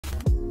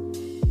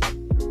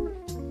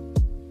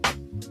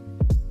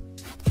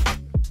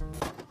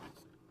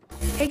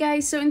Hey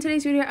guys, so in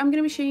today's video I'm going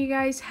to be showing you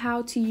guys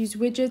how to use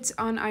widgets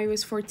on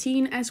iOS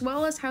 14 as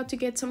well as how to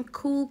get some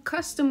cool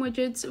custom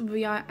widgets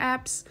via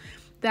apps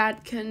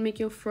that can make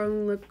your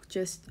phone look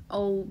just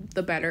all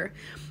the better.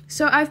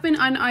 So I've been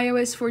on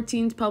iOS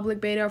 14's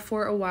public beta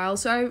for a while,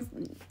 so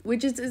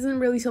widgets isn't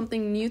really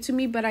something new to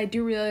me, but I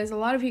do realize a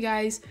lot of you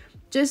guys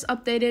just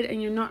updated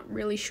and you're not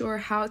really sure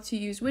how to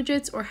use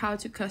widgets or how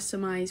to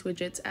customize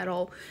widgets at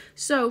all.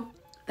 So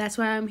that's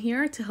why I'm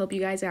here to help you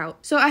guys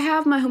out. So I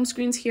have my home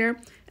screens here.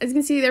 As you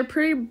can see, they're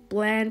pretty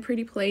bland,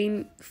 pretty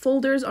plain,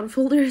 folders on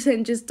folders,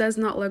 and just does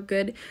not look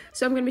good.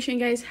 So I'm going to be showing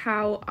you guys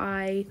how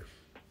I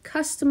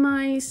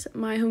customize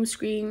my home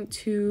screen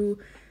to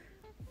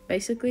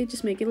basically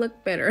just make it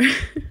look better.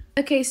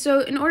 Okay, so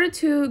in order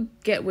to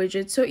get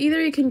widgets, so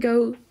either you can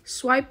go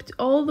swipe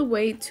all the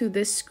way to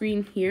this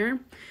screen here,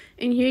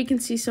 and here you can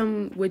see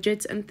some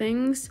widgets and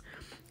things,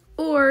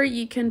 or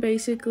you can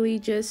basically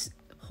just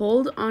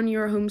hold on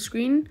your home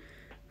screen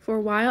for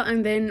a while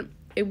and then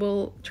it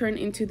will turn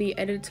into the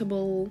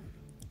editable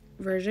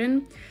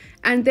version,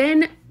 and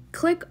then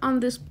click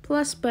on this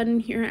plus button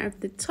here at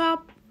the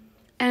top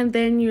and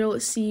then you'll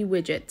see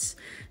widgets.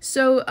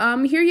 So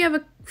here you have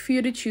a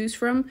few to choose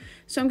from.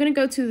 So I'm gonna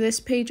go to this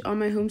page on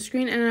my home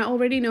screen, and I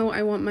already know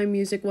I want my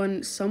music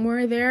one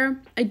somewhere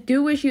there. I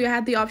do wish you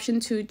had the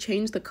option to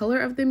change the color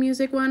of the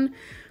music one,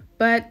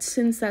 but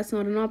since that's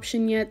not an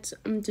option yet,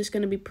 I'm just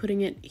gonna be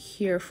putting it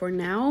here for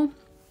now.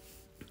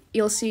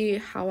 You'll see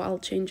how I'll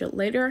change it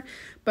later,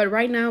 but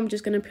right now I'm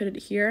just gonna put it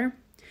here.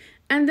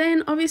 And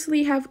then obviously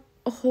you have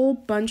a whole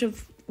bunch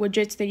of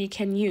widgets that you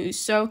can use.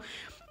 So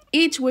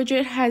each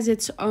widget has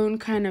its own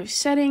kind of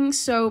settings.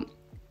 So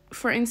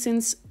for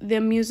instance, the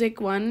music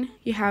one,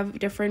 you have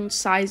different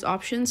size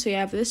options. So you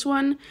have this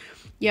one,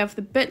 you have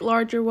the bit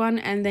larger one,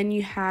 and then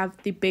you have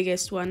the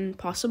biggest one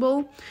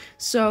possible.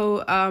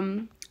 So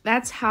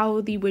that's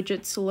how the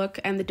widgets look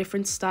and the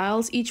different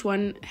styles. Each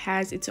one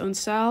has its own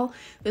style.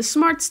 The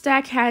smart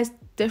stack has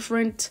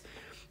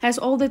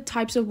all the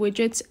types of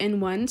widgets in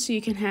one, so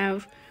you can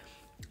have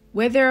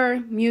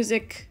weather,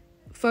 music,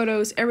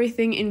 photos,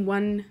 everything in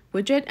one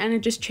widget, and it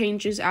just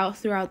changes out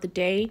throughout the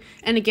day.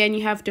 And again,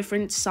 you have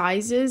different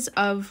sizes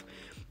of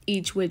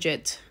each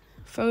widget.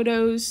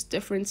 Photos,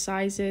 different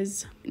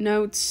sizes,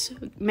 notes,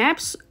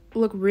 maps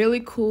look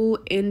really cool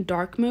in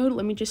dark mode.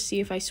 Let me just see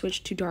if I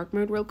switch to dark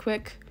mode real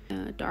quick.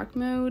 Dark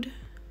mode,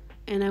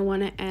 and I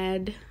want to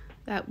add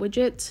that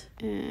widget.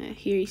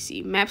 Here you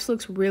see maps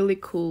looks really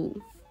cool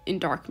in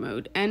dark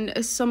mode, and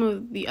some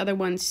of the other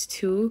ones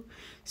too.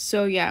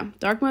 So yeah,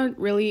 dark mode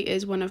really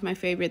is one of my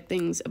favorite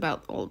things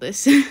about all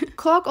this.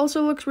 Clock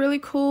also looks really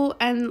cool,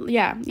 and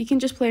yeah, you can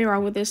just play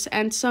around with this,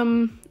 and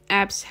some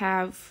apps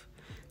have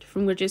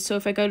different widgets. So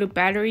if I go to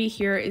battery,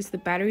 here is the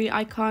battery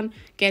icon.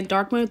 Again,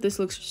 dark mode, this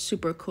looks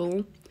super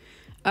cool.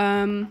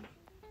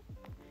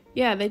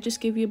 Yeah, they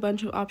just give you a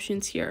bunch of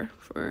options here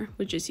for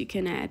widgets you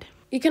can add.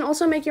 You can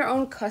also make your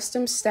own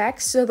custom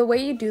stacks. So the way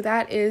you do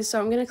that is, so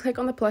I'm going to click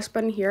on the plus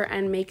button here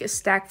and make a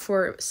stack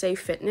for, say,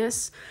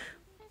 fitness,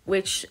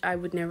 which I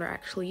would never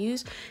actually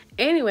use.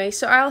 Anyway,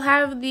 so I'll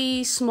have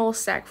the small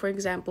stack, for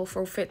example,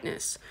 for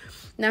fitness.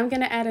 Now I'm going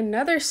to add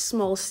another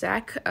small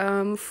stack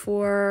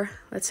for,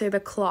 let's say, the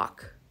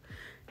clock.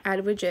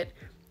 Add widget.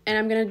 And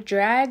I'm going to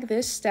drag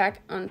this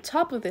stack on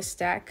top of this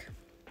stack.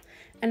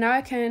 And now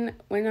I can,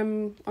 when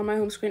I'm on my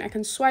home screen, I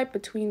can swipe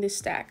between these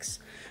stacks.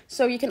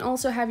 So you can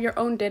also have your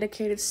own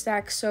dedicated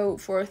stack. So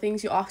for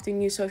things you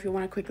often use, so if you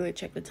want to quickly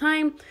check the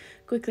time,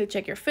 quickly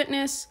check your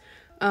fitness.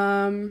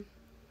 You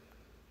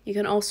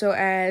can also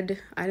add,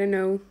 I don't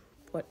know,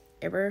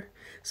 whatever.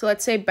 So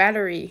let's say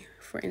battery,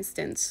 for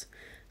instance.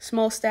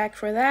 Small stack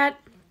for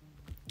that.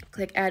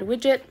 Click add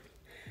widget.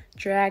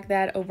 Drag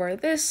that over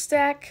this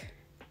stack.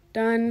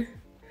 Done.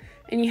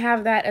 And you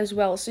have that as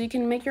well, so you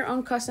can make your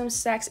own custom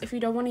stacks if you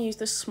don't want to use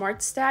the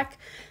smart stack,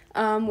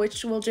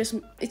 which will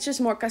it's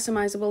just more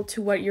customizable to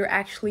what you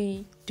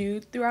actually do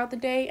throughout the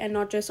day and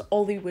not just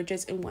all the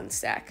widgets in one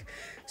stack.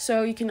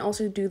 So you can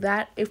also do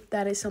that if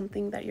that is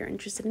something that you're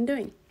interested in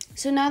doing.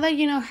 So now that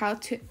you know how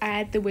to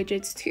add the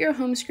widgets to your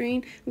home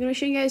screen, I'm going to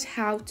show you guys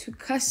how to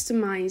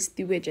customize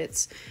the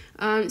widgets.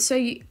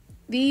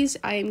 These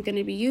I am going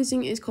to be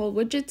using is called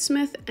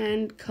Widgetsmith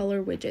and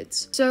Color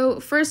Widgets. So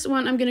first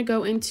one I'm going to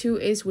go into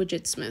is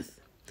Widgetsmith.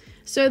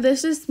 So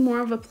this is more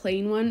of a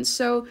plain one.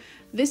 So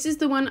this is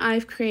the one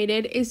I've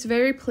created. It's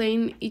very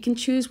plain. You can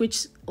choose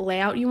which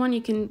layout you want.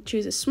 You can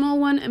choose a small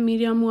one, a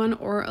medium one,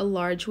 or a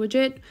large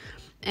widget.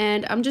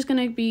 And I'm just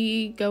going to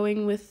be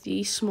going with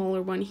the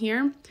smaller one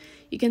here.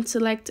 You can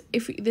select,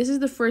 if this is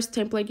the first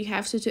template you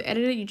have, so to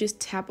edit it, you just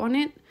tap on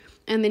it.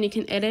 And then you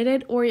can edit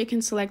it, or you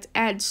can select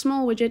add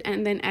small widget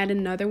and then add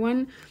another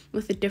one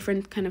with a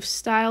different kind of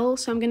style.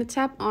 So I'm going to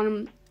tap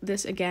on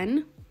this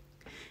again.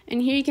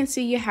 And here you can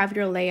see you have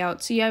your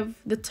layout. So you have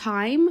the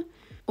time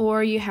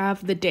or you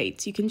have the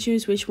dates. You can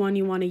choose which one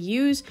you want to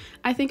use.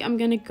 I think I'm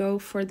going to go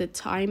for the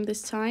time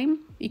this time.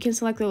 You can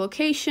select the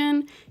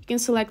location. You can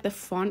select the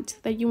font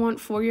that you want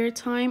for your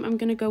time. I'm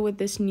going to go with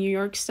this New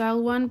York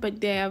style one, but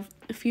they have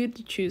a few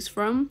to choose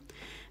from.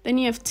 Then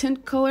you have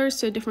tint colors,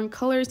 so different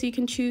colors you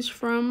can choose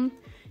from.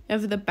 You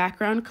have the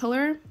background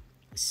color,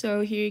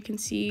 so here you can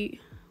see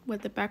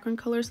what the background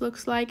colors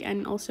looks like,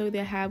 and also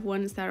they have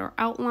ones that are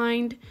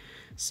outlined.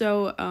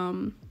 So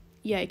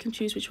yeah, you can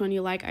choose which one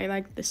you like. I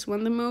like this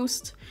one the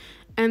most.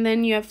 And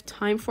then you have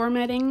time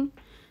formatting,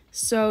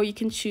 so you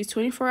can choose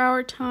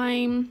 24-hour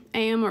time,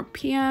 AM or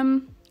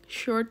PM,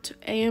 short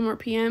AM or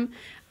PM.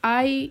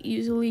 I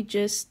usually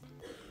just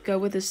go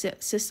with the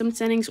system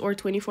settings or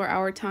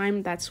 24-hour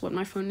time. That's what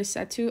my phone is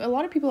set to. A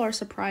lot of people are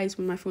surprised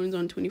when my phone is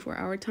on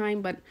 24-hour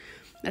time, but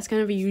that's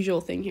kind of a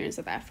usual thing here in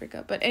South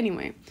Africa. But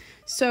anyway,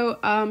 so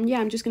yeah,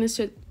 I'm just gonna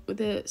sit with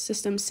the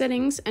system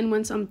settings, and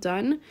once I'm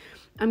done,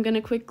 I'm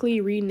gonna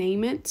quickly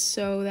rename it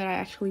so that I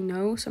actually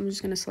know. So I'm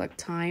just gonna select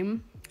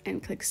time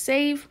and click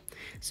save.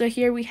 So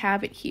here we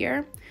have it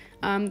here.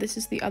 This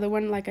is the other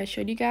one like I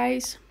showed you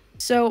guys.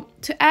 So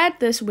to add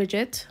this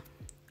widget,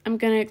 I'm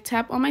gonna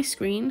tap on my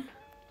screen,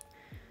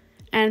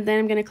 and then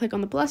I'm gonna click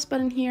on the plus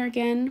button here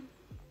again,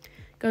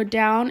 go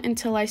down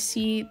until I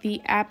see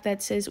the app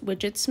that says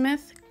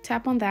Widgetsmith,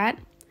 tap on that,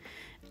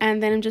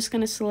 and then I'm just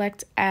gonna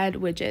select add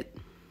widget.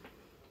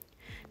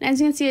 And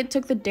as you can see, it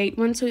took the date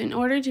one, so in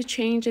order to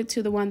change it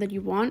to the one that you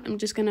want, I'm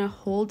just gonna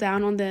hold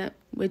down on the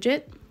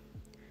widget.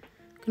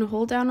 I'm gonna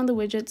hold down on the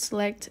widget,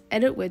 select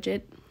edit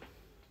widget,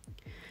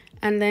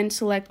 and then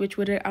select which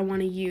widget I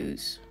wanna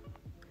use.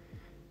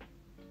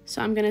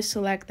 So I'm gonna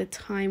select the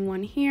time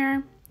one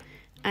here,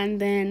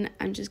 and then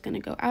I'm just gonna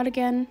go out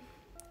again,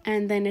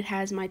 and then it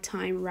has my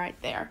time right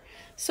there.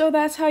 So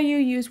that's how you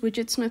use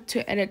Widgetsmith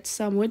to edit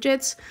some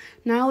widgets.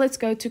 Now let's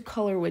go to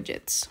color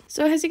widgets.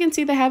 So as you can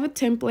see, they have a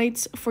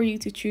templates for you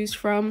to choose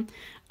from.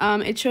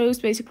 It shows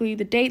basically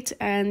the date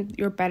and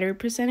your battery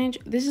percentage.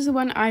 This is the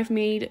one I've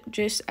made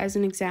just as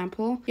an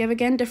example. You have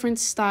again different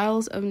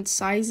styles and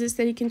sizes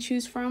that you can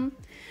choose from.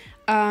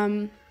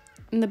 In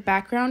the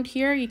background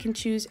here, you can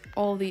choose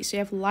all these. So you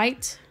have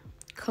light,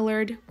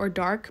 colored, or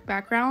dark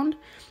background.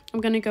 I'm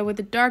gonna go with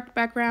the dark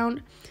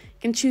background. You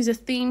can choose a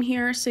theme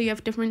here, so you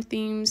have different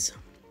themes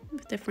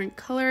with different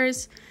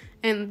colors,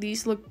 and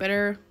these look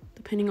better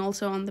depending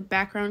also on the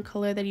background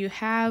color that you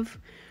have.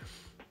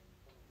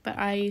 But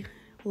I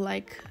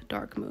like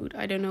dark mode.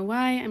 I don't know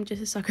why, I'm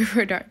just a sucker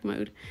for dark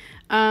mode.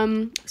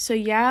 So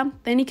yeah,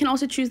 then you can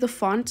also choose the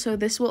font. So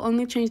this will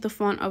only change the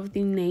font of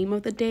the name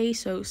of the day,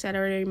 so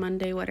Saturday,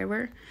 Monday,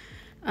 whatever.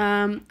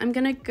 I'm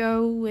gonna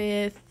go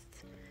with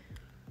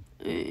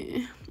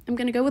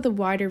a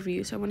wider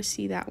view, so I want to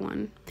see that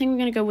one. I think I'm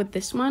gonna go with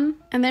this one.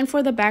 And then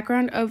for the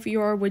background of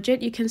your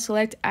widget, you can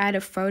select add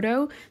a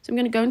photo. So I'm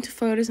gonna go into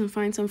photos and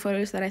find some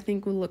photos that I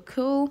think will look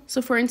cool.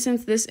 So for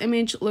instance, this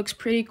image looks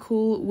pretty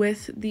cool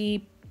with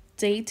the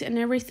date and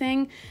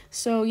everything.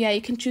 So yeah,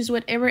 you can choose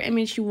whatever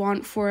image you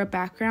want for a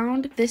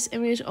background. This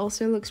image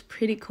also looks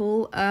pretty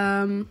cool.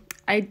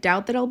 I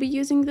doubt that I'll be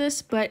using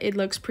this, but it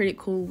looks pretty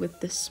cool with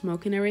the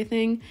smoke and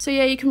everything. So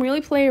yeah, you can really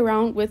play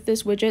around with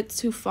this widget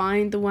to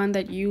find the one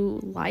that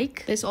you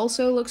like. This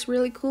also looks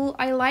really cool.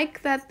 I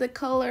like that the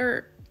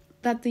color,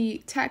 that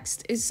the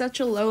text is such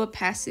a low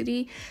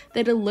opacity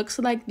that it looks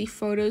like the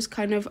photos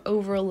kind of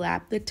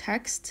overlap the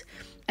text.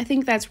 I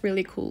think that's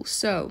really cool.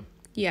 So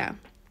yeah,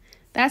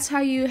 that's how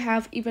you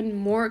have even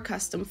more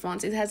custom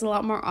fonts. It has a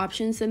lot more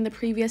options than the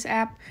previous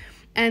app.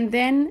 And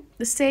then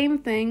the same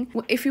thing,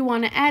 if you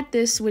want to add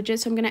this widget,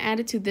 so I'm going to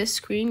add it to this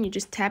screen. You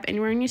just tap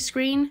anywhere on your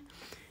screen,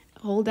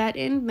 hold that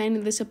in,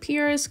 then this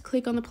appears,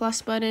 click on the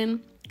plus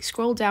button,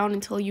 scroll down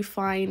until you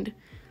find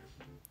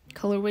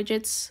color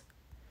widgets,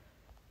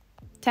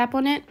 tap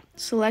on it,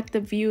 select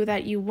the view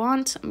that you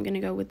want. I'm going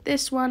to go with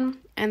this one,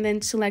 and then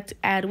select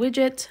add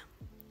widget,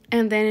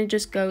 and then it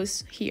just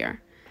goes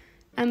here.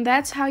 And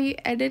that's how you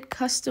edit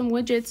custom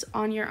widgets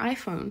on your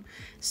iPhone.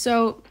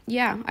 So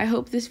yeah, I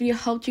hope this video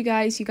helped you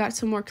guys. You got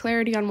some more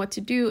clarity on what to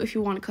do if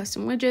you want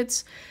custom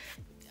widgets.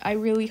 I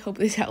really hope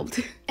this helped.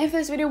 If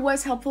this video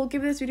was helpful,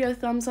 give this video a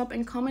thumbs up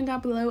and comment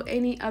down below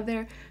any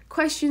other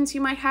questions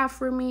you might have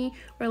for me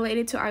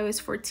related to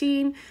iOS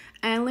 14.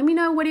 And let me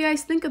know what you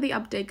guys think of the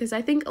update, because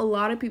I think a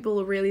lot of people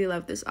will really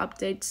love this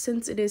update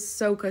since it is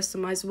so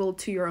customizable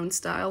to your own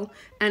style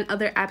and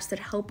other apps that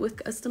help with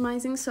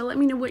customizing. So let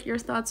me know what your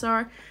thoughts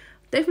are.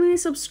 Definitely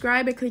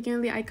subscribe by clicking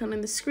on the icon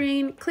on the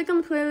screen, click on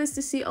the playlist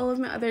to see all of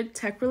my other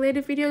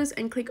tech-related videos,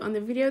 and click on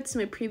the video to see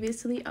my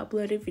previously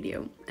uploaded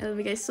video. I love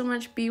you guys so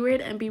much. Be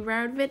weird and be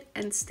proud of it,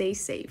 and stay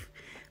safe.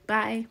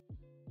 Bye!